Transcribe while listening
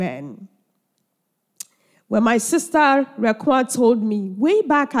Amen. When my sister Rekwa told me way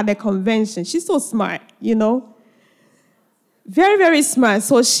back at the convention, she's so smart, Very, very smart.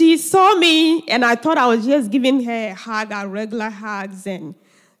 So she saw me, and I thought I was just giving her a hug, our regular hugs, and,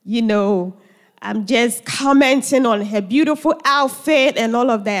 I'm just commenting on her beautiful outfit and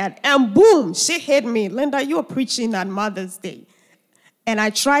all of that. And boom, she hit me. Linda, you're preaching on Mother's Day. And I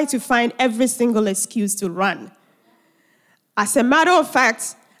tried to find every single excuse to run. As a matter of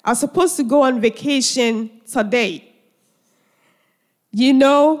fact, I was supposed to go on vacation today.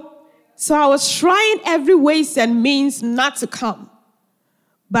 So I was trying every ways and means not to come.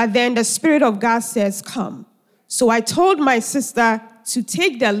 But then the Spirit of God says, come. So I told my sister to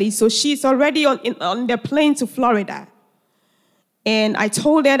take the lead. So she's already on the plane to Florida. And I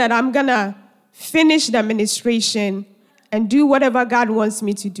told her that I'm going to finish the administration and do whatever God wants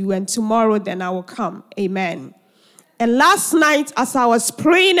me to do. And tomorrow, then I will come. Amen. And last night, as I was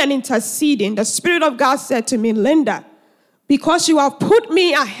praying and interceding, the Spirit of God said to me, Linda, because you have put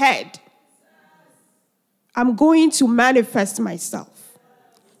me ahead, I'm going to manifest myself.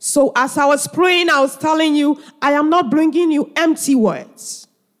 So as I was praying, I was telling you, I am not bringing you empty words.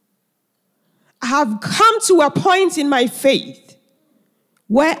 I have come to a point in my faith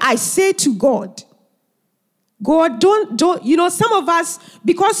where I say to God, don't, some of us,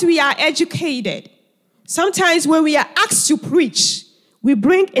 because we are educated, sometimes when we are asked to preach, we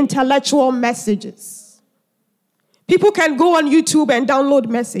bring intellectual messages. People can go on YouTube and download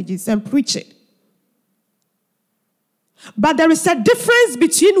messages and preach it. But there is a difference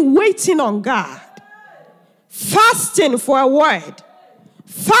between waiting on God, fasting for a word,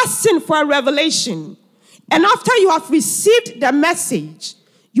 fasting for a revelation, and after you have received the message,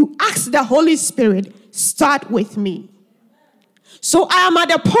 you ask the Holy Spirit, start with me. So I am at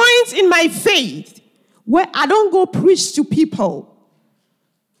a point in my faith where I don't go preach to people.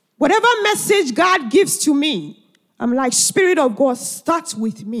 Whatever message God gives to me, I'm like, Spirit of God, start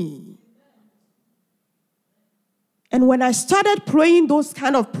with me. And when I started praying those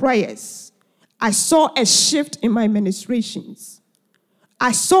kind of prayers, I saw a shift in my ministrations.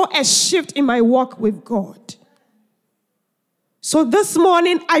 I saw a shift in my walk with God. So this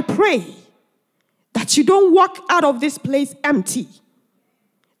morning, I pray that you don't walk out of this place empty,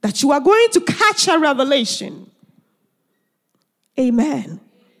 that you are going to catch a revelation. Amen.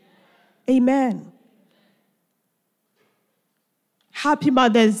 Amen. Happy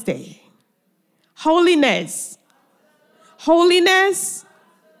Mother's Day. Holiness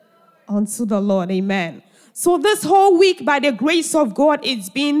unto the Lord. Amen. So this whole week, by the grace of God, it's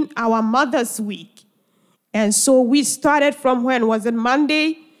been our Mother's Week. And so we started from when? Was it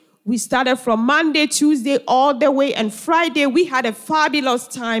Monday? We started from Monday, Tuesday, all the way. And Friday, we had a fabulous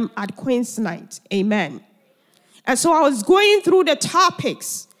time at Queen's Night. Amen. And so I was going through the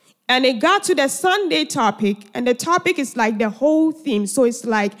topics. And it got to the Sunday topic. And the topic is like the whole theme. So it's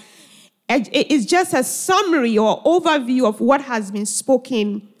like, it's just a summary or overview of what has been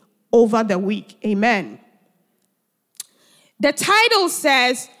spoken over the week. Amen. The title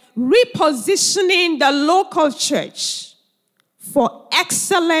says, Repositioning the Local Church for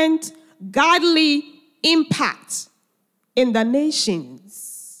Excellent Godly Impact in the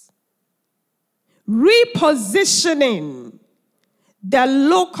Nations. Repositioning the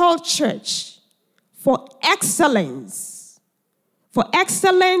local church for excellent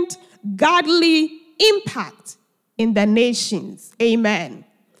godly impact in the nations. Amen.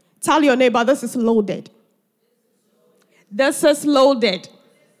 Tell your neighbor, this is loaded. This is loaded.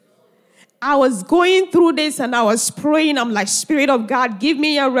 I was going through this and I was praying. I'm like, Spirit of God, give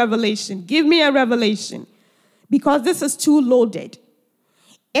me a revelation. Give me a revelation. Because this is too loaded.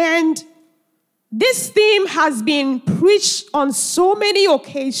 And this theme has been preached on so many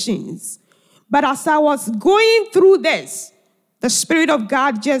occasions. But as I was going through this, the Spirit of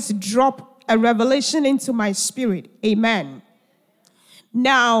God just dropped a revelation into my spirit. Amen.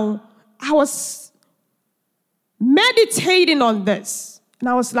 Now, I was meditating on this. And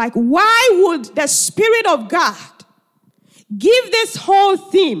I was like, why would the Spirit of God give this whole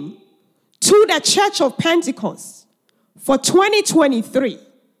theme to the Church of Pentecost for 2023?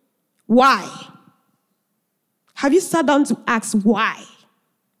 Why? Have you sat down to ask why?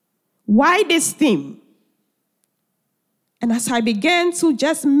 Why this theme? And as I began to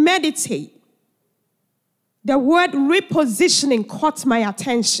just meditate, the word repositioning caught my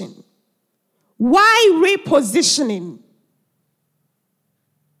attention. Why repositioning?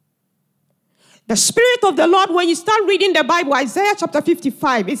 The Spirit of the Lord, when you start reading the Bible, Isaiah chapter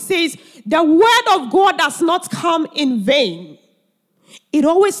 55, it says, the word of God does not come in vain. It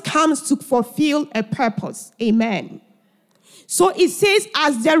always comes to fulfill a purpose. Amen. So it says,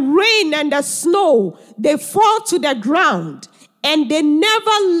 as the rain and the snow, they fall to the ground, and they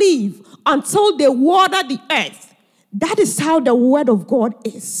never leave until they water the earth. That is how the word of God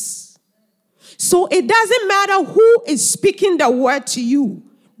is. So it doesn't matter who is speaking the word to you.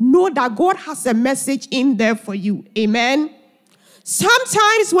 Know that God has a message in there for you. Amen.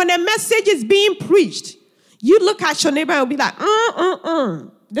 Sometimes when a message is being preached, you look at your neighbor and be like,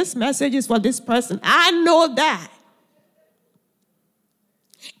 this message is for this person. I know that.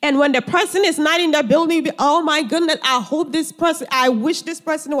 And when the person is not in the building, you be, oh my goodness, I wish this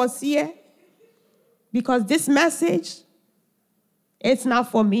person was here. Because this message, it's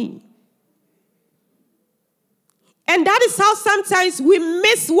not for me. And that is how sometimes we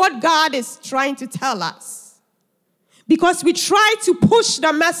miss what God is trying to tell us. Because we try to push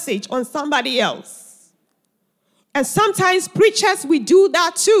the message on somebody else. And sometimes preachers, we do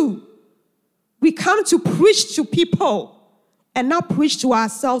that too. We come to preach to people and not preach to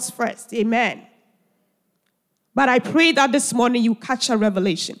ourselves first. Amen. But I pray that this morning you catch a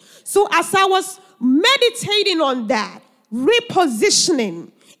revelation. So as I was meditating on that,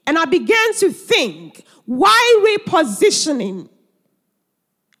 repositioning, and I began to think, why repositioning?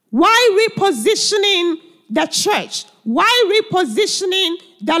 Why repositioning the church? Why repositioning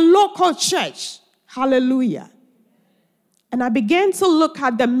the local church? Hallelujah. And I began to look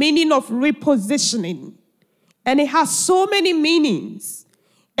at the meaning of repositioning. And it has so many meanings.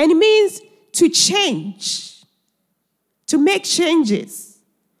 And it means to change, to make changes.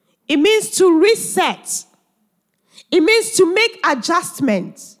 It means to reset. It means to make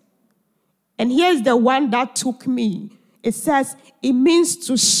adjustments. And here's the one that took me. It says it means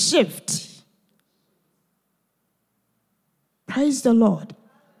to shift. Praise the Lord.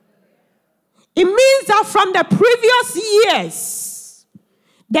 It means that from the previous years,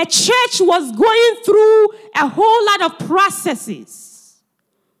 the church was going through a whole lot of processes.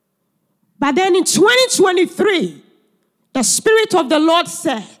 But then in 2023, the Spirit of the Lord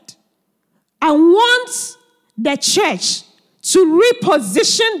said, I want the church to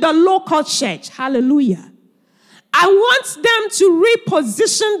reposition the local church. Hallelujah. I want them to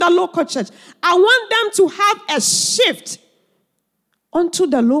reposition the local church. I want them to have a shift onto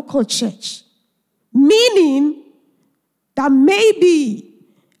the local church. Meaning that maybe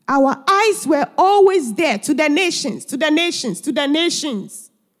our eyes were always there to the nations, to the nations, to the nations.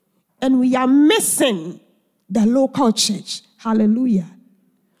 And we are missing the local church. Hallelujah.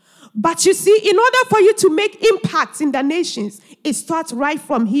 But you see, in order for you to make impact in the nations, it starts right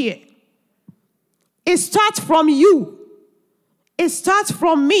from here. It starts from you. It starts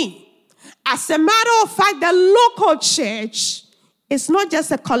from me. As a matter of fact, the local church is not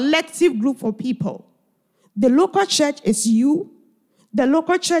just a collective group of people. The local church is you. The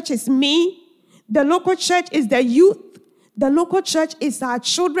local church is me. The local church is the youth. The local church is our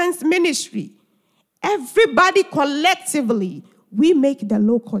children's ministry. Everybody collectively, we make the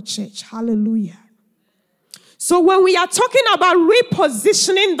local church. Hallelujah. So when we are talking about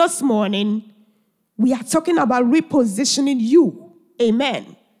repositioning this morning, we are talking about repositioning you.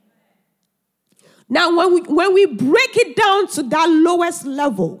 Amen. Now, when we break it down to that lowest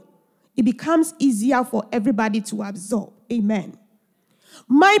level, it becomes easier for everybody to absorb. Amen.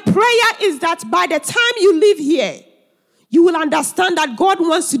 My prayer is that by the time you leave here, you will understand that God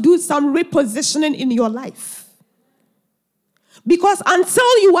wants to do some repositioning in your life. Because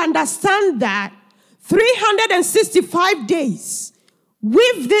until you understand that, 365 days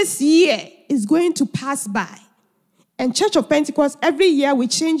with this year is going to pass by. And Church of Pentecost, every year we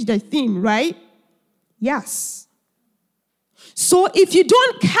change the theme, right? Yes. So if you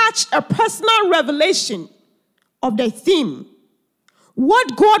don't catch a personal revelation of the theme,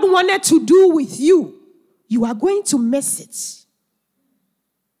 what God wanted to do with you, you are going to miss it.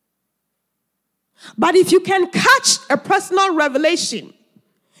 But if you can catch a personal revelation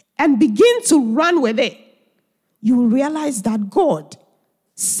and begin to run with it, you will realize that God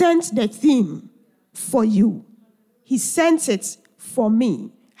sent the theme for you. He sent it for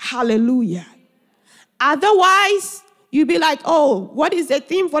me. Hallelujah. Otherwise, you'll be like, oh, what is the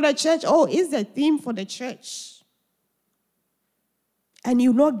theme for the church? Oh, it's the theme for the church. And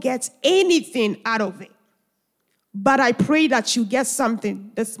you not get anything out of it. But I pray that you get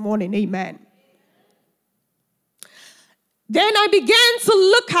something this morning. Amen. Then I began to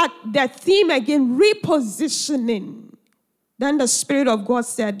look at the theme again, repositioning. Then the Spirit of God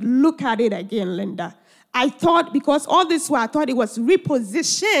said, look at it again, Linda. I thought, because all this while I thought it was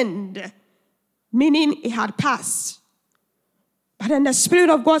repositioned, meaning it had passed. But then the Spirit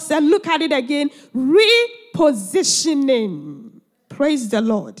of God said, look at it again, repositioning. Praise the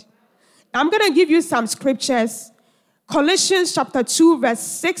Lord. I'm going to give you some scriptures. Colossians chapter 2, verse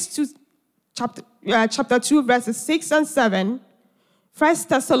 6 to chapter 2, verses 6 and 7. 1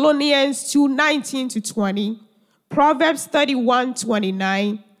 Thessalonians 2, 19 to 20. Proverbs 31,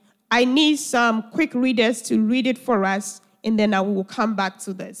 29. I need some quick readers to read it for us, and then I will come back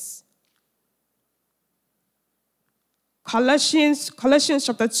to this. Colossians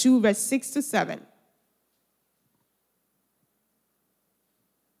chapter 2, verse 6 to 7.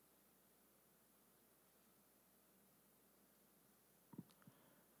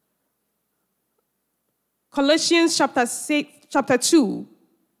 Colossians chapter 2,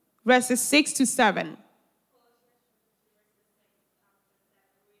 verses 6 to 7.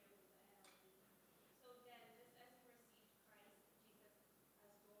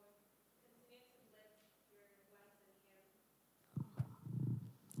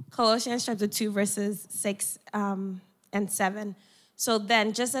 Colossians chapter 2, verses 6 and 7. So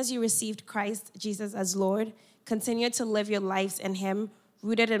then, just as you received Christ Jesus as Lord, continue to live your lives in him,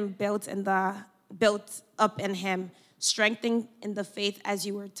 rooted and built up in him, strengthened in the faith as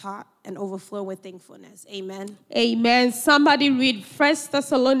you were taught, and overflow with thankfulness. Amen. Amen. Somebody read 1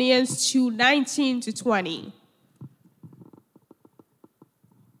 Thessalonians 2, 19 to 20.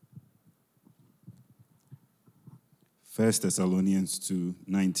 First Thessalonians 2,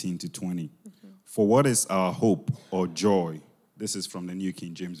 19 to 20. For what is our hope or joy? This is from the New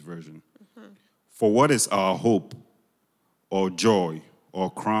King James Version. For what is our hope or joy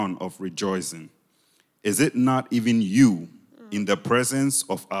or crown of rejoicing? Is it not even you in the presence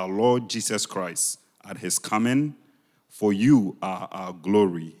of our Lord Jesus Christ at his coming? For you are our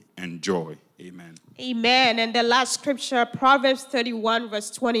glory and joy. Amen. Amen. And the last scripture, Proverbs 31, verse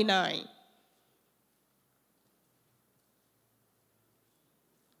 29.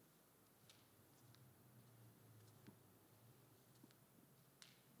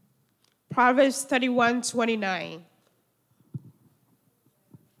 Proverbs 31, 29.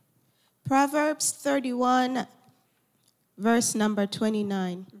 Proverbs 31, verse number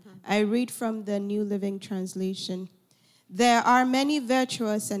 29. I read from the New Living Translation. There are many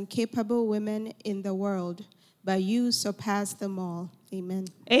virtuous and capable women in the world, but you surpass them all. Amen.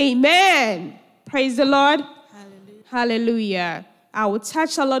 Amen. Praise the Lord. Hallelujah. Hallelujah. I will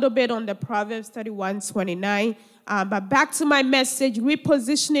touch a little bit on the Proverbs 31, 29. But back to my message,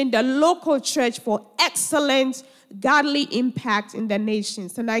 repositioning the local church for excellent godly impact in the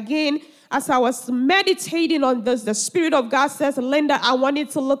nations. And again, as I was meditating on this, the Spirit of God says, Linda, I wanted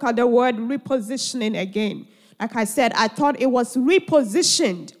to look at the word repositioning again. Like I said, I thought it was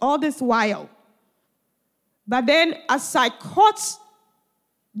repositioned all this while. But then as I caught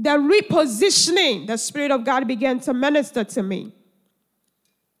the repositioning, the Spirit of God began to minister to me.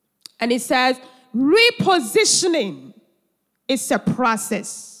 And it says, repositioning is a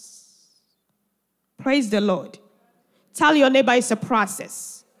process. Praise the Lord. Tell your neighbor it's a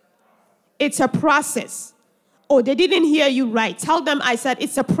process. It's a process. Oh, they didn't hear you right. Tell them I said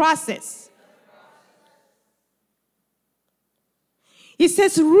it's a process. It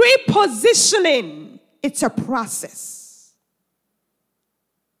says repositioning. It's a process.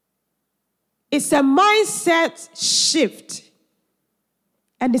 It's a mindset shift.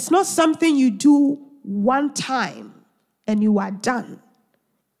 And it's not something you do one time and you are done.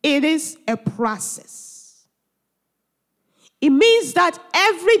 It is a process. It means that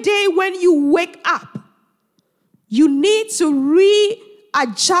every day when you wake up, you need to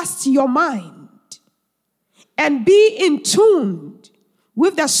readjust your mind and be in tune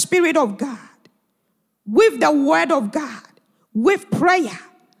with the Spirit of God, with the Word of God, with prayer,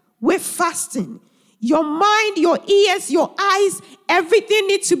 with fasting. Your mind, your ears, your eyes, everything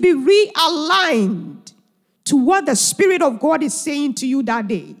needs to be realigned to what the Spirit of God is saying to you that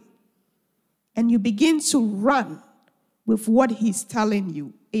day. And you begin to run with what he's telling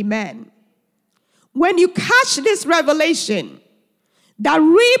you. Amen. When you catch this revelation, that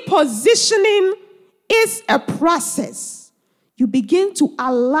repositioning is a process, you begin to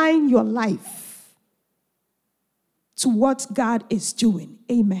align your life to what God is doing.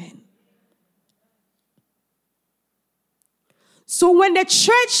 Amen. So when the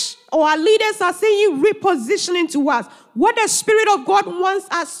church or our leaders are saying repositioning to us, what the Spirit of God wants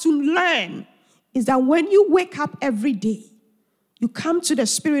us to learn is that when you wake up every day, you come to the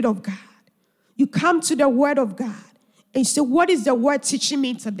Spirit of God. You come to the Word of God. And you say, what is the Word teaching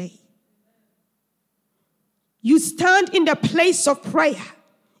me today? You stand in the place of prayer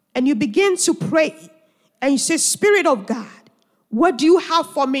and you begin to pray. And you say, Spirit of God, what do you have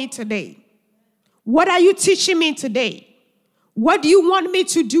for me today? What are you teaching me today? What do you want me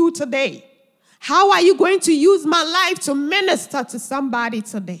to do today? How are you going to use my life to minister to somebody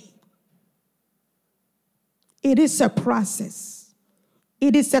today? It is a process.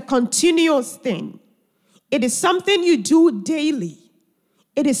 It is a continuous thing. It is something you do daily.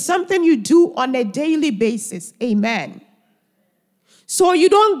 It is something you do on a daily basis. Amen. So you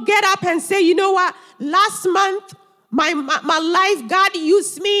don't get up and say, you know what, last month, my life, God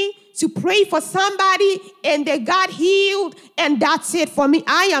used me to pray for somebody and they got healed and that's it for me.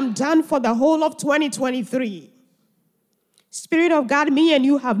 I am done for the whole of 2023. Spirit of God, me and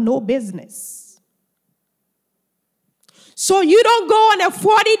you have no business. So you don't go on a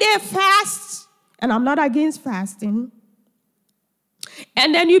 40-day fast, and I'm not against fasting.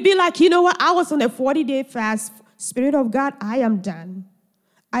 And then you be like, you know what, I was on a 40-day fast. Spirit of God, I am done.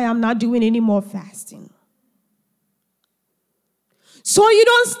 I am not doing any more fasting. So you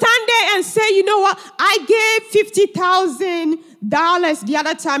don't stand there and say, you know what, I gave $50,000 the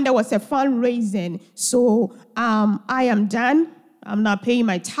other time there was a fundraising. So I am done. I'm not paying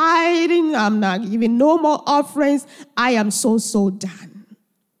my tithing. I'm not giving no more offerings. I am so done.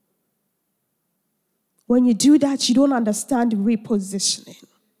 When you do that, you don't understand repositioning.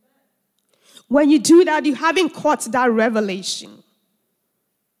 When you do that, you haven't caught that revelation.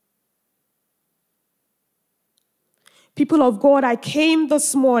 People of God, I came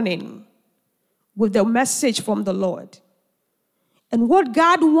this morning with a message from the Lord. And what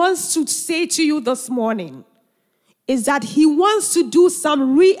God wants to say to you this morning is that He wants to do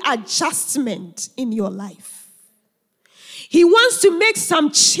some readjustment in your life. He wants to make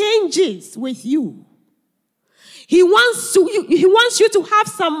some changes with you. He wants you to have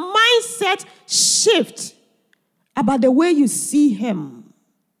some mindset shift about the way you see Him.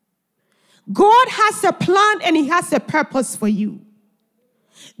 God has a plan and He has a purpose for you.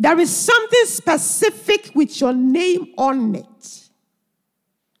 There is something specific with your name on it.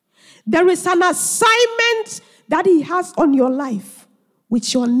 There is an assignment that He has on your life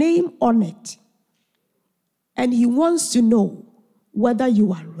with your name on it. And He wants to know whether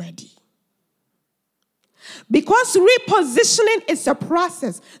you are ready. Because repositioning is a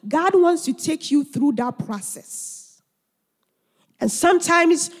process, God wants to take you through that process. And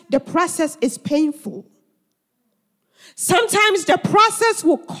sometimes the process is painful. Sometimes the process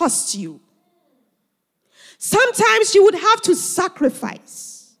will cost you. Sometimes you would have to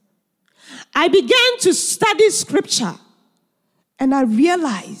sacrifice. I began to study scripture and I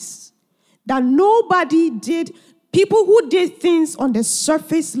realized that people who did things on the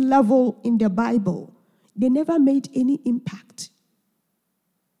surface level in the Bible, they never made any impact.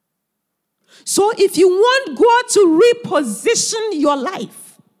 So if you want God to reposition your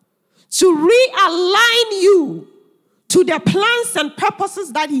life, to realign you to the plans and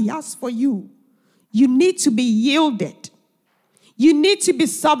purposes that He has for you, you need to be yielded. You need to be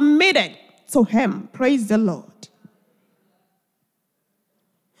submitted to Him. Praise the Lord.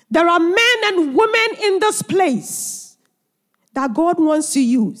 There are men and women in this place that God wants to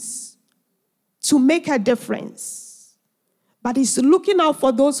use to make a difference. But He's looking out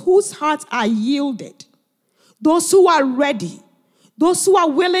for those whose hearts are yielded, those who are ready, those who are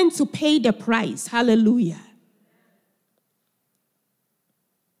willing to pay the price. Hallelujah.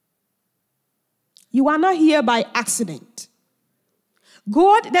 You are not here by accident.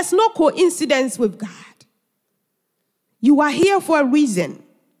 God, there's no coincidence with God. You are here for a reason.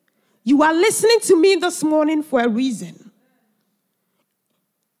 You are listening to me this morning for a reason.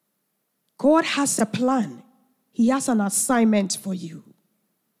 God has a plan. He has an assignment for you.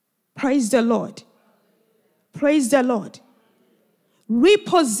 Praise the Lord. Praise the Lord.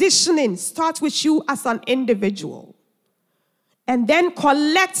 Repositioning starts with you as an individual and then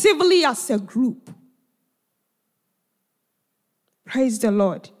collectively as a group. Praise the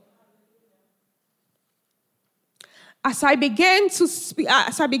Lord. As I began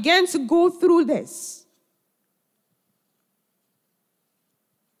to go through this,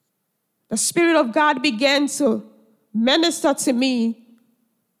 the Spirit of God began to minister to me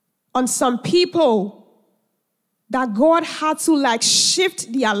on some people that God had to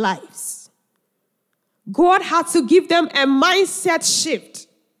shift their lives. God had to give them a mindset shift.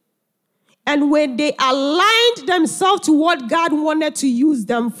 And when they aligned themselves to what God wanted to use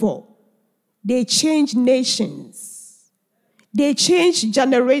them for, they changed nations. They changed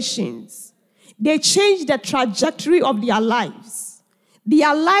generations. They changed the trajectory of their lives.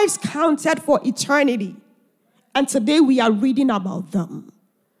 Their lives counted for eternity. And today we are reading about them.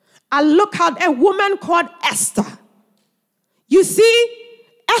 I look at a woman called Esther. You see,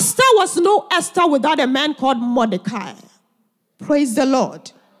 Esther was no Esther without a man called Mordecai. Praise the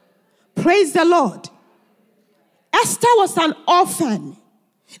Lord. Praise the Lord. Esther was an orphan.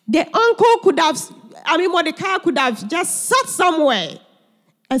 The uncle Mordecai could have just sat somewhere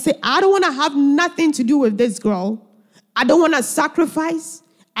and say, I don't want to have nothing to do with this girl. I don't want to sacrifice.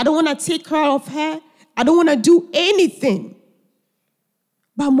 I don't want to take care of her. I don't want to do anything.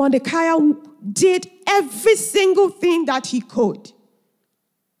 But Mordecai did every single thing that he could.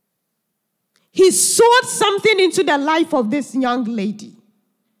 He sowed something into the life of this young lady.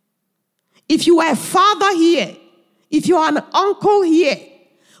 If you are a father here, if you are an uncle here,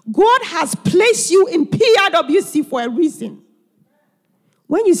 God has placed you in PRWC for a reason.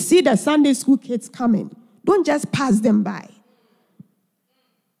 When you see the Sunday school kids coming, don't just pass them by.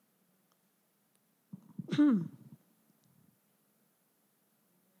 When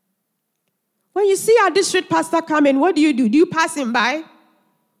you see our district pastor coming, what do? Do you pass him by?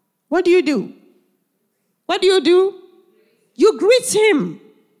 What do? What do? You greet him.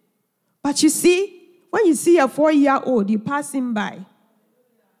 But you see, when you see a 4-year-old, you pass him by.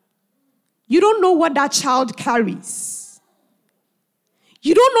 You don't know what that child carries.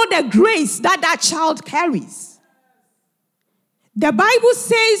 You don't know the grace that that child carries. The Bible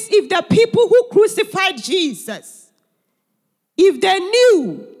says if the people who crucified Jesus, if they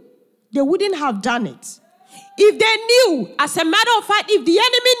knew, they wouldn't have done it. If they knew, as a matter of fact, if the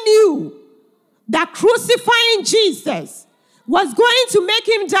enemy knew that crucifying Jesus was going to make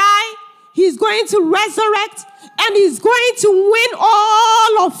him die, he's going to resurrect, and he's going to win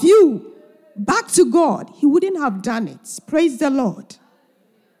all of you back to God, he wouldn't have done it. Praise the Lord.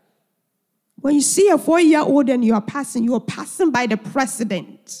 When you see a 4-year-old and you are passing by the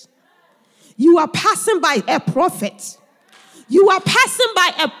president. You are passing by a prophet. You are passing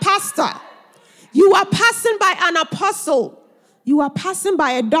by a pastor. You are passing by an apostle. You are passing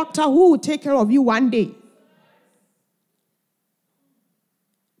by a doctor who will take care of you one day.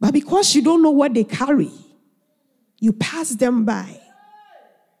 But because you don't know what they carry, you pass them by.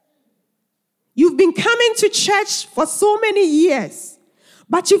 You've been coming to church for so many years,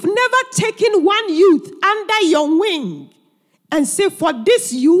 but you've never taken one youth under your wing and say, for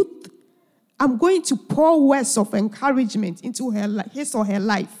this youth, I'm going to pour words of encouragement into his or her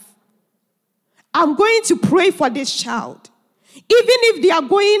life. I'm going to pray for this child. Even if they are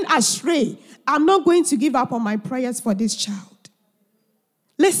going astray, I'm not going to give up on my prayers for this child.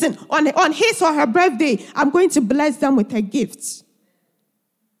 Listen, on his or her birthday, I'm going to bless them with a gift.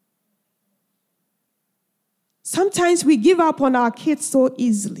 Sometimes we give up on our kids so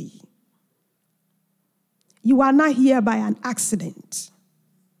easily. You are not here by an accident.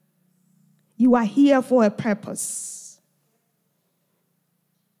 You are here for a purpose.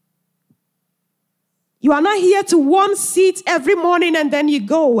 You are not here to warm seats every morning and then you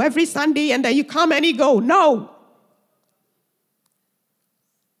go, every Sunday and then you come and you go. No.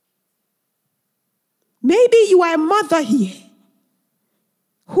 Maybe you are a mother here.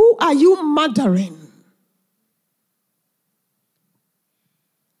 Who are you mothering?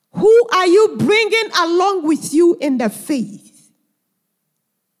 Who are you bringing along with you in the faith?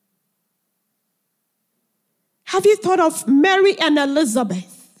 Have you thought of Mary and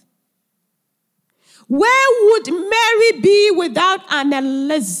Elizabeth? Where would Mary be without an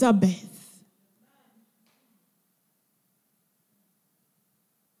Elizabeth?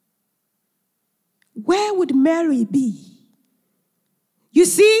 Where would Mary be? You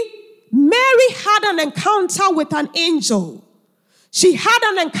see, Mary had an encounter with an angel. She had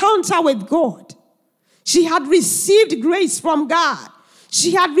an encounter with God. She had received grace from God.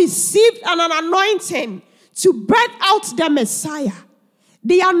 She had received an anointing to birth out the Messiah.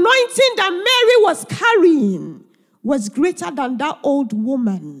 The anointing that Mary was carrying was greater than that old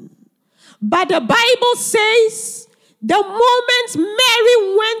woman. But the Bible says the moment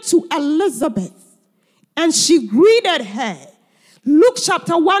Mary went to Elizabeth and she greeted her, Luke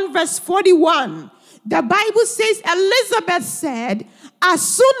chapter 1 verse 41, the Bible says Elizabeth said, as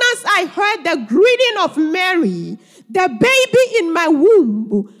soon as I heard the greeting of Mary, the baby in my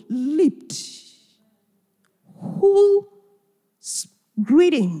womb leaped. Whose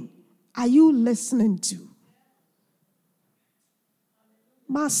greeting are you listening to?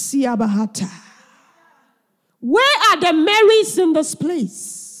 Masia Bahata. Where are the Marys in this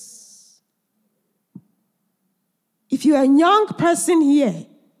place? If you're a young person here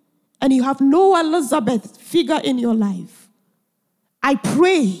and you have no Elizabeth figure in your life, I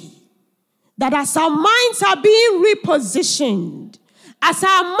pray that as our minds are being repositioned, as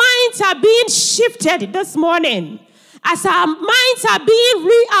our minds are being shifted this morning, as our minds are being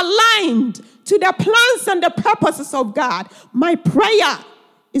realigned to the plans and the purposes of God, my prayer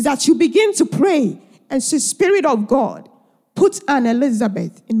is that you begin to pray and say, Spirit of God, put an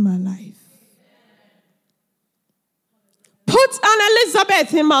Elizabeth in my life. Put an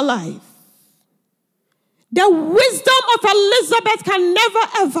Elizabeth in my life. The wisdom of Elizabeth can never,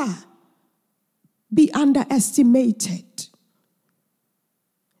 ever be underestimated.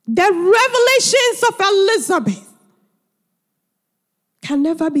 The revelations of Elizabeth can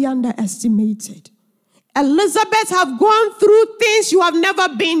never be underestimated. Elizabeth have gone through things you have never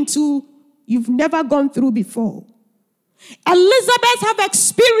been to, you've never gone through before. Elizabeth have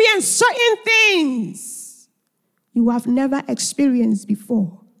experienced certain things you have never experienced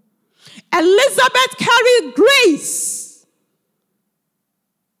before. Elizabeth carried grace.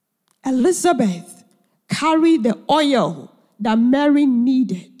 Elizabeth carried the oil that Mary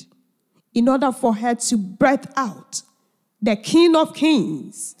needed in order for her to birth out the King of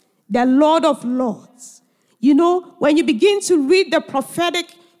Kings, the Lord of Lords. You know, when you begin to read the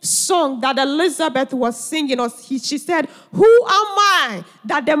prophetic song that Elizabeth was singing, she said, "Who am I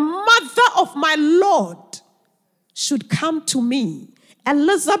that the mother of my Lord should come to me?"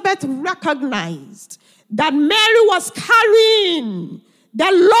 Elizabeth recognized that Mary was carrying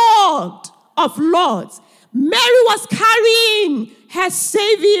the Lord of Lords. Mary was carrying her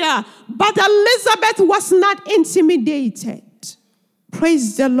Savior, but Elizabeth was not intimidated.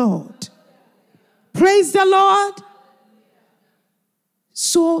 Praise the Lord. Praise the Lord.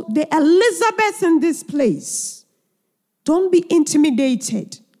 So the Elizabeths in this place, don't be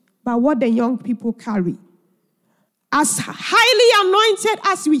intimidated by what the young people carry. As highly anointed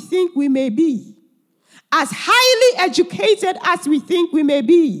as we think we may be, as highly educated as we think we may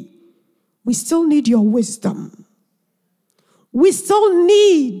be, we still need your wisdom. We still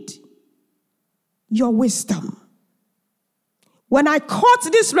need your wisdom. When I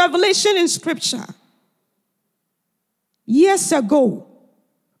caught this revelation in Scripture years ago,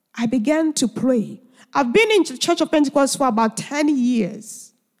 I began to pray. I've been in the Church of Pentecost for about 10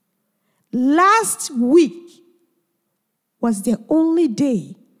 years. Last week was the only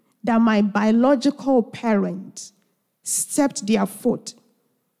day that my biological parents stepped their foot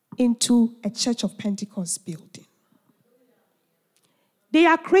into a Church of Pentecost building. They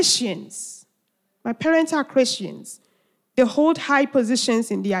are Christians. My parents are Christians. They hold high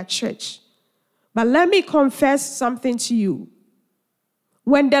positions in their church. But let me confess something to you.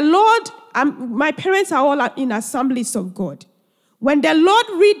 When the Lord, my parents are all in Assemblies of God. When the Lord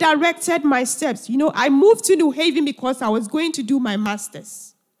redirected my steps, I moved to New Haven because I was going to do my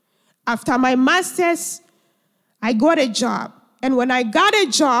master's. After my master's, I got a job. And when I got a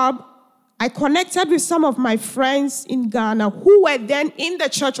job, I connected with some of my friends in Ghana who were then in the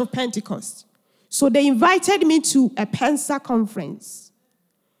Church of Pentecost. So they invited me to a Pensa conference.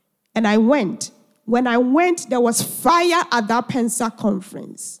 And I went. When I went, there was fire at that Pensa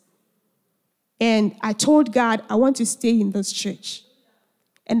conference. And I told God, I want to stay in this church.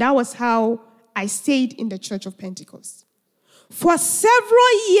 And that was how I stayed in the Church of Pentecost. For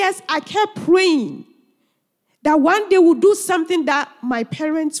several years, I kept praying that one day we'll do something that my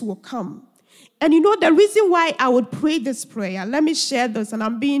parents will come. And the reason why I would pray this prayer, let me share this, and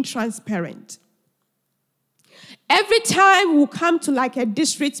I'm being transparent. Every time we'll come to like a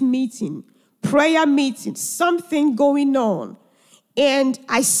district meeting, prayer meeting, something going on, and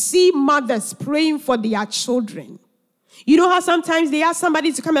I see mothers praying for their children. You know how sometimes they ask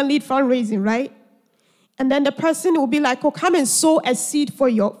somebody to come and lead fundraising, right? And then the person will be like, "Oh, come and sow a seed for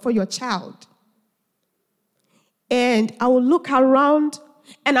your child." And I will look around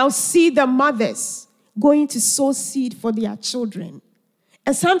and I'll see the mothers going to sow seed for their children.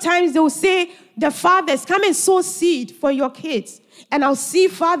 And sometimes they will say, the fathers, "Come and sow seed for your kids." And I'll see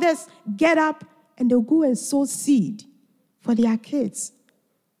fathers get up and they'll go and sow seed for their kids.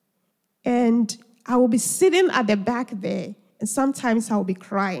 And I will be sitting at the back there, and sometimes I'll be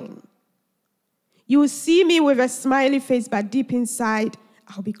crying. You will see me with a smiley face, but deep inside,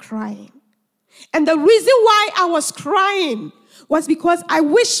 I'll be crying. And the reason why I was crying was because I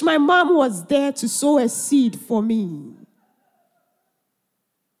wish my mom was there to sow a seed for me.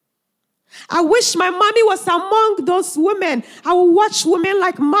 I wish my mommy was among those women. I will watch women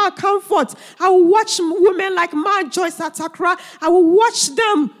like Ma Comfort. I will watch women like Ma Joyce Atakra. I will watch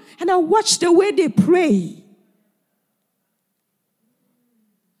them, and I watch the way they pray.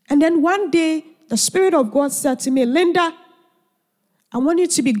 And then one day, the Spirit of God said to me, "Linda, I want you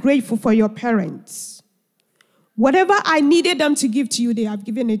to be grateful for your parents. Whatever I needed them to give to you, they have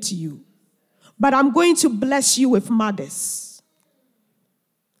given it to you. But I'm going to bless you with mothers."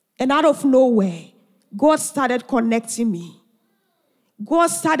 And out of nowhere, God started connecting me. God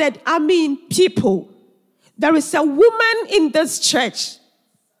started, people. There is a woman in this church.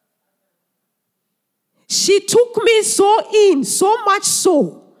 She took me so much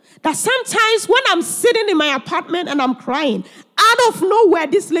so, that sometimes when I'm sitting in my apartment and I'm crying, out of nowhere,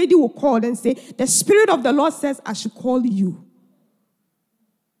 this lady will call and say, the Spirit of the Lord says I should call you.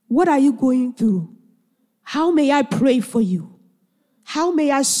 What are you going through? How may I pray for you? How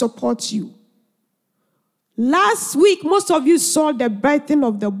may I support you? Last week, most of you saw the birthing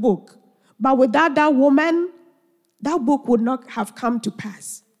of the book. But without that woman, that book would not have come to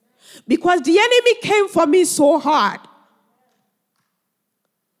pass. Because the enemy came for me so hard.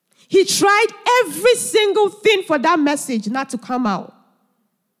 He tried every single thing for that message not to come out.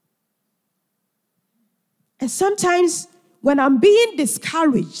 And sometimes when I'm being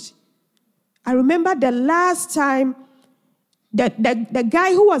discouraged, I remember the last time the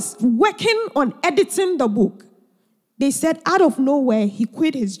guy who was working on editing the book, they said out of nowhere, he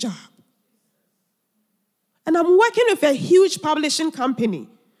quit his job. And I'm working with a huge publishing company.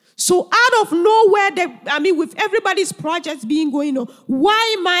 So out of nowhere, with everybody's projects being going on,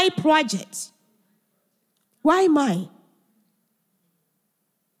 why my project? Why mine?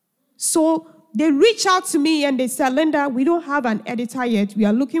 So they reach out to me and they said, Linda, we don't have an editor yet. We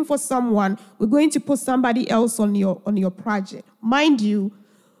are looking for someone. We're going to put somebody else on your project. Mind you,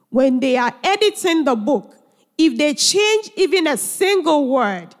 when they are editing the book, if they change even a single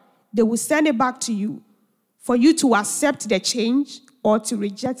word, they will send it back to you for you to accept the change or to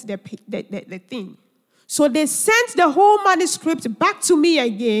reject the thing. So they sent the whole manuscript back to me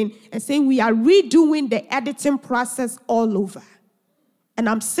again and saying, we are redoing the editing process all over. And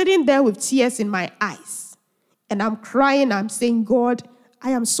I'm sitting there with tears in my eyes. And I'm crying. I'm saying, God,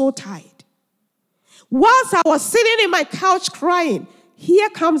 I am so tired. Whilst I was sitting in my couch crying, here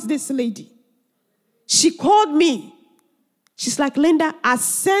comes this lady. She called me. She's like, Linda, I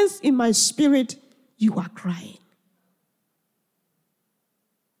sense in my spirit you are crying.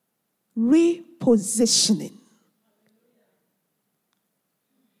 Repositioning.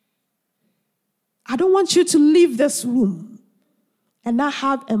 I don't want you to leave this room and not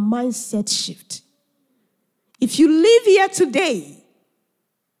have a mindset shift. If you leave here today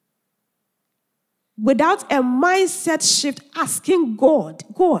without a mindset shift, asking God,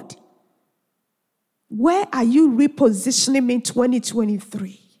 where are you repositioning me in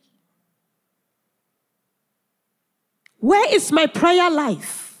 2023? Where is my prayer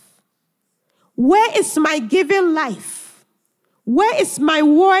life? Where is my giving life? Where is my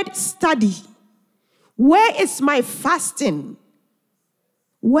word study? Where is my fasting?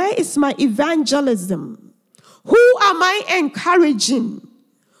 Where is my evangelism? Who am I encouraging?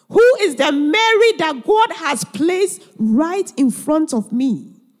 Who is the Mary that God has placed right in front of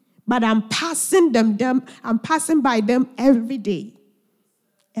me? But I'm passing I'm passing by them every day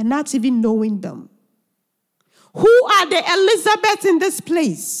and not even knowing them. Who are the Elizabeths in this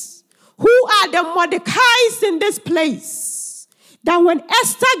place? Who are the Mordecais in this place? That when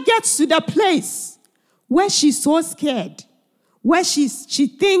Esther gets to the place where she's so scared, where she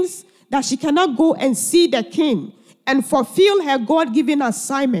thinks that she cannot go and see the king and fulfill her God-given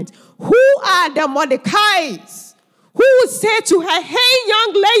assignment, who are the Mordecais who would say to her, hey,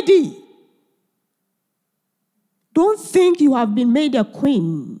 young lady, don't think you have been made a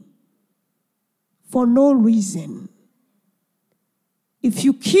queen for no reason. If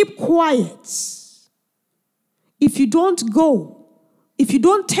you keep quiet, if you don't go, if you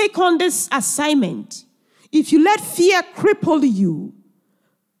don't take on this assignment, if you let fear cripple you,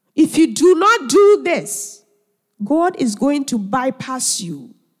 if you do not do this, God is going to bypass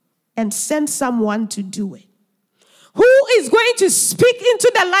you and send someone to do it. Who is going to speak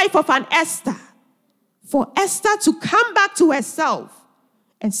into the life of an Esther for Esther to come back to herself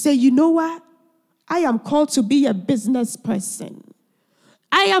and say, you know what? I am called to be a business person.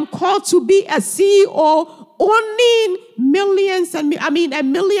 I am called to be a CEO owning millions and $1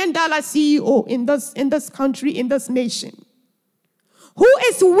 million CEO in this country, in this nation. Who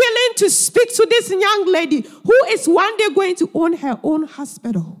is willing to speak to this young lady who is one day going to own her own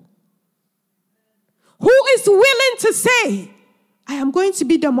hospital? Who is willing to say, I am going to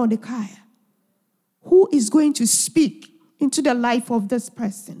be the Mordecai? Who is going to speak into the life of this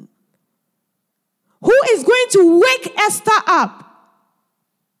person? Who is going to wake Esther up?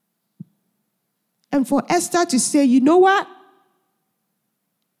 And for Esther to say, you know what?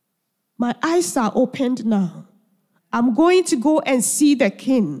 My eyes are opened now. I'm going to go and see the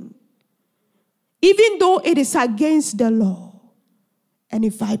king, even though it is against the law. And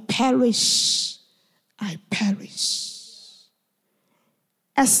if I perish, I perish.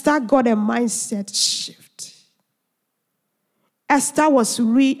 Esther got a mindset shift. Esther was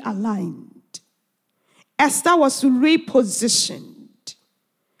realigned. Esther was repositioned.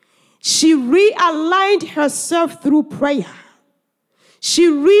 She realigned herself through prayer. She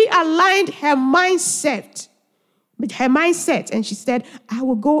realigned her mindset. with her mindset, and she said, I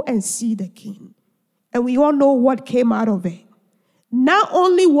will go and see the king. And we all know what came out of it. Not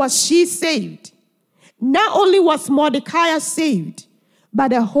only was she saved, not only was Mordecai saved, but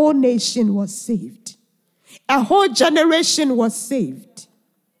the whole nation was saved. A whole generation was saved.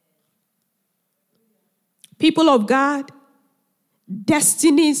 People of God,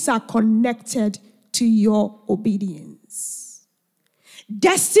 destinies are connected to your obedience.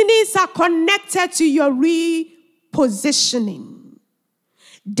 Destinies are connected to your repositioning.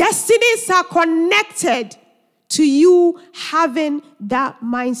 Destinies are connected to you having that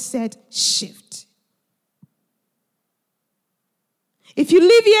mindset shift. If you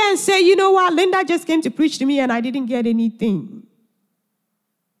leave here and say, you know what, Linda just came to preach to me and I didn't get anything,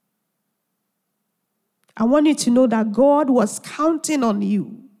 I want you to know that God was counting on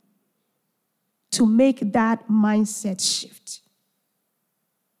you to make that mindset shift.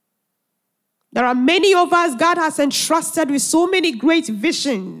 There are many of us God has entrusted with so many great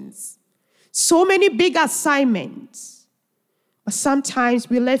visions, so many big assignments, but sometimes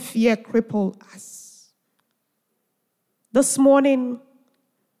we let fear cripple us. This morning,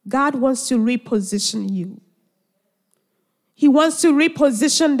 God wants to reposition you. He wants to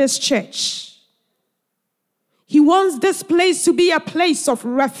reposition this church. He wants this place to be a place of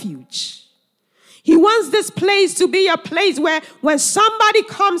refuge. He wants this place to be a place where when somebody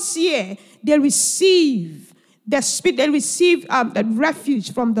comes here, they receive the spirit, they receive the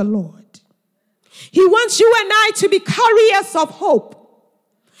refuge from the Lord. He wants you and I to be carriers of hope.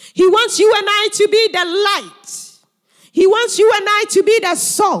 He wants you and I to be the light. He wants you and I to be the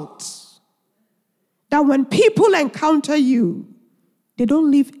salt. That when people encounter you, they don't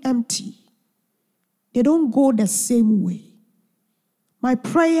leave empty. They don't go the same way. My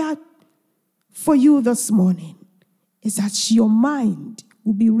prayer for you this morning is that your mind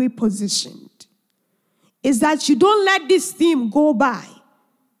will be repositioned. Is that you don't let this theme go by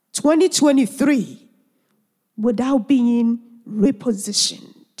 2023 without being repositioned.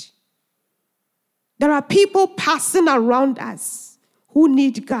 There are people passing around us who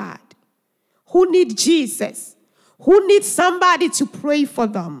need God, who need Jesus, who need somebody to pray for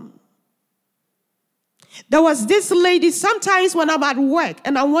them. There was this lady, sometimes when I'm at work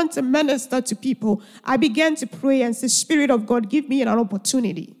and I want to minister to people, I began to pray and say, Spirit of God, give me an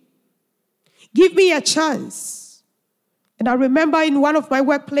opportunity. Give me a chance. And I remember in one of my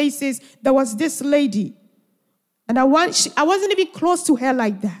workplaces, there was this lady. And I wasn't even close to her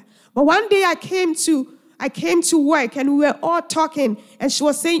like that. But one day I came to work and we were all talking. And she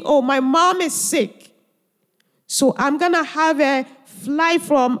was saying, oh, my mom is sick. So I'm going to have her fly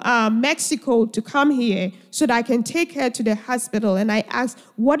from Mexico to come here so that I can take her to the hospital. And I asked,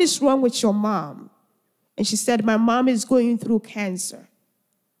 what is wrong with your mom? And she said, my mom is going through cancer.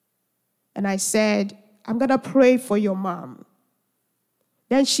 And I said, I'm going to pray for your mom.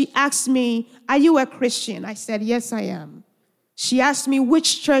 Then she asked me, are you a Christian? I said, yes, I am. She asked me,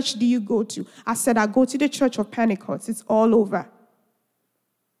 which church do you go to? I said, I go to the Church of Pentecost. It's all over.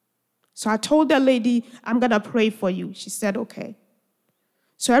 So I told the lady, I'm going to pray for you. She said, okay.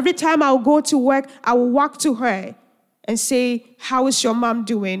 So every time I'll go to work, I will walk to her and say, how is your mom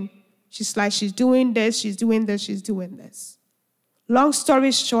doing? She's like, she's doing this, she's doing this, she's doing this. Long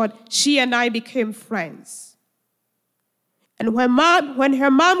story short, she and I became friends. And when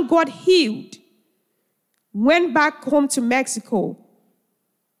her mom got healed, went back home to Mexico,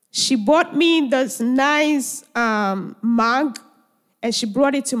 she bought me this nice mug, and she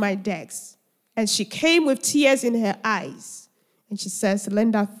brought it to my desk. And she came with tears in her eyes. And she says,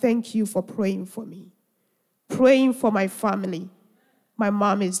 Linda, thank you for praying for me, praying for my family. My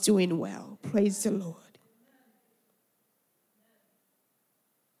mom is doing well. Praise the Lord.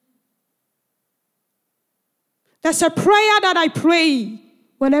 There's a prayer that I pray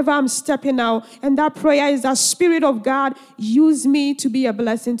whenever I'm stepping out, and that prayer is that Spirit of God, use me to be a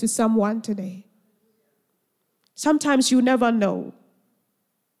blessing to someone today. Sometimes you never know.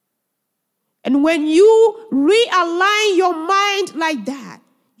 And when you realign your mind like that,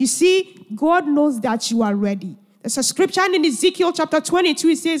 you see, God knows that you are ready. There's a scripture in Ezekiel chapter 22,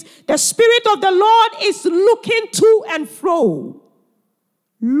 it says, the Spirit of the Lord is looking to and fro,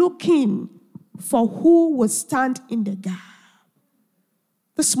 looking for who will stand in the gap.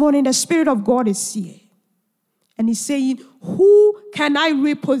 This morning, the Spirit of God is here. And he's saying, who can I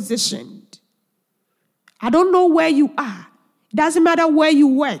reposition? I don't know where you are. It doesn't matter where you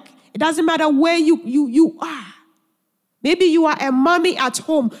work. It doesn't matter where you are. Maybe you are a mommy at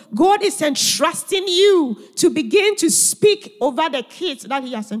home. God is entrusting you to begin to speak over the kids that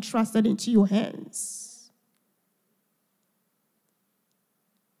he has entrusted into your hands.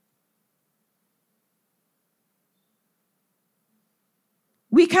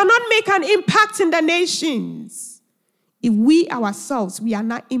 We cannot make an impact in the nations if we ourselves, we are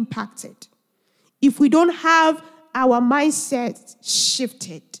not impacted. If we don't have our mindset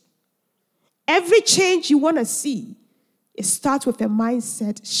shifted. Every change you want to see, it starts with a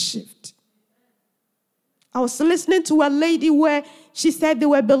mindset shift. I was listening to a lady where she said they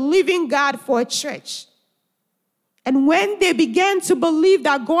were believing God for a church. And when they began to believe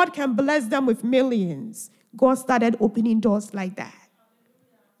that God can bless them with millions, God started opening doors like that.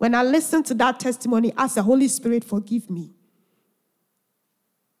 When I listened to that testimony, I said, Holy Spirit, forgive me.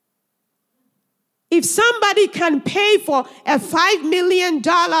 If somebody can pay for a $5 million,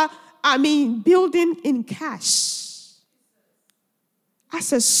 building in cash,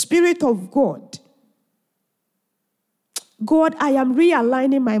 as a spirit of God, God, I am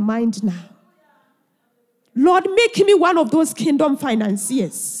realigning my mind now. Lord, make me one of those kingdom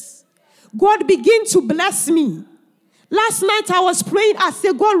financiers. God, begin to bless me. Last night I was praying, I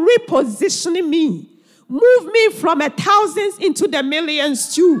said, God, repositioning me. Move me from 1,000s into the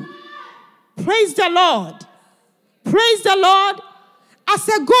millions too. Praise the Lord. Praise the Lord. I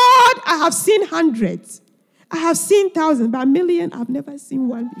said, God, I have seen hundreds. I have seen thousands, but a million, I've never seen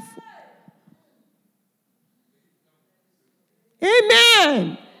one before.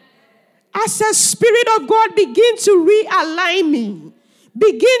 Amen. I said, Spirit of God, begin to realign me.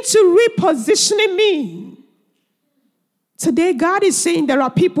 Begin to reposition me. Today, God is saying there are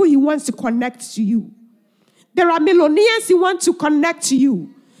people He wants to connect to you. There are millionaires He wants to connect to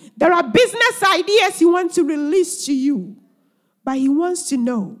you. There are business ideas He wants to release to you. But He wants to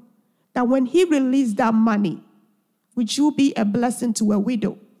know that when He released that money, would you be a blessing to a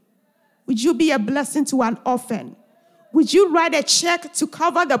widow? Would you be a blessing to an orphan? Would you write a check to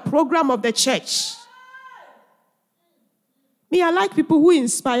cover the program of the church? Me, I like people who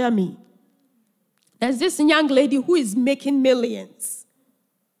inspire me. There's this young lady who is making millions.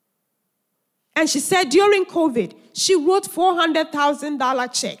 And she said during COVID, she wrote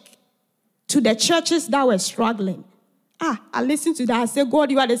 $400,000 check to the churches that were struggling. I listened to that. I said,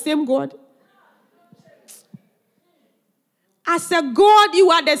 God, you are the same God. I said, God, you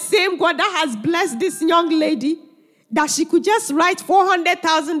are the same God that has blessed this young lady that she could just write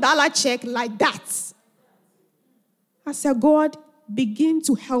 $400,000 check like that. I said, God, begin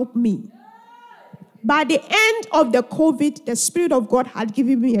to help me. By the end of the COVID, the Spirit of God had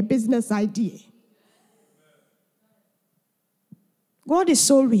given me a business idea. God is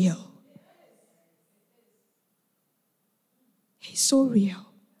so real. He's so real.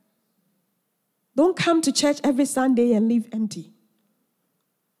 Don't come to church every Sunday and leave empty.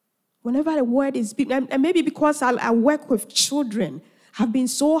 Whenever the word is being, and maybe because I work with children, I've been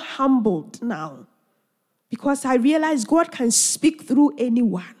so humbled now. Because I realize God can speak through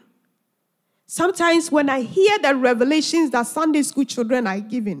anyone. Sometimes when I hear the revelations that Sunday school children are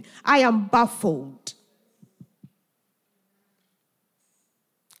giving, I am baffled.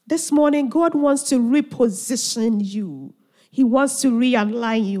 This morning, God wants to reposition you. He wants to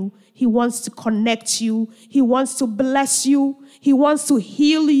realign you. He wants to connect you. He wants to bless you. He wants to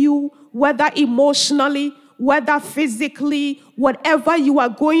heal you, whether emotionally, whether physically, whatever you are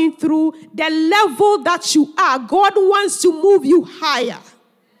going through, the level that you are, God wants to move you higher.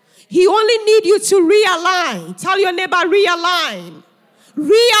 He only needs you to realign. Tell your neighbor, realign.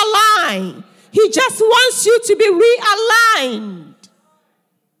 Realign. He just wants you to be realigned.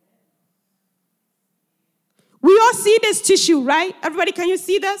 We all see this tissue, right? Everybody, can you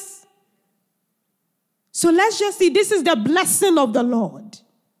see this? So let's just see, this is the blessing of the Lord.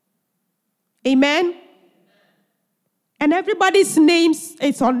 Amen? And everybody's name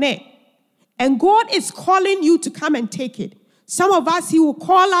is on it. And God is calling you to come and take it. Some of us, He will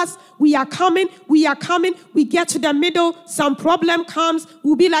call us, we are coming. We get to the middle, some problem comes,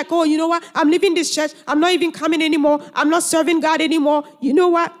 we'll be like, oh, you know what? I'm leaving this church. I'm not even coming anymore. I'm not serving God anymore. You know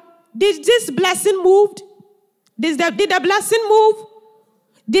what? Did this blessing move? Did the blessing move?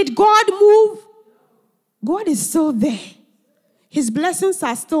 Did God move? God is still there. His blessings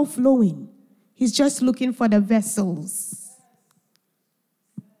are still flowing. He's just looking for the vessels.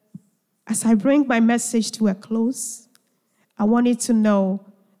 As I bring my message to a close, I want you to know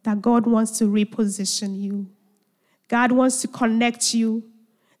that God wants to reposition you. God wants to connect you.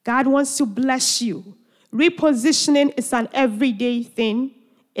 God wants to bless you. Repositioning is an everyday thing.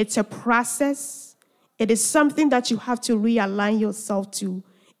 It's a process. It is something that you have to realign yourself to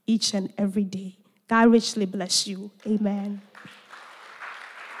each and every day. God richly bless you. Amen.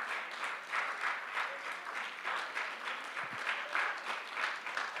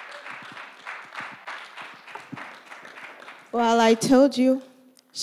 Well, I told you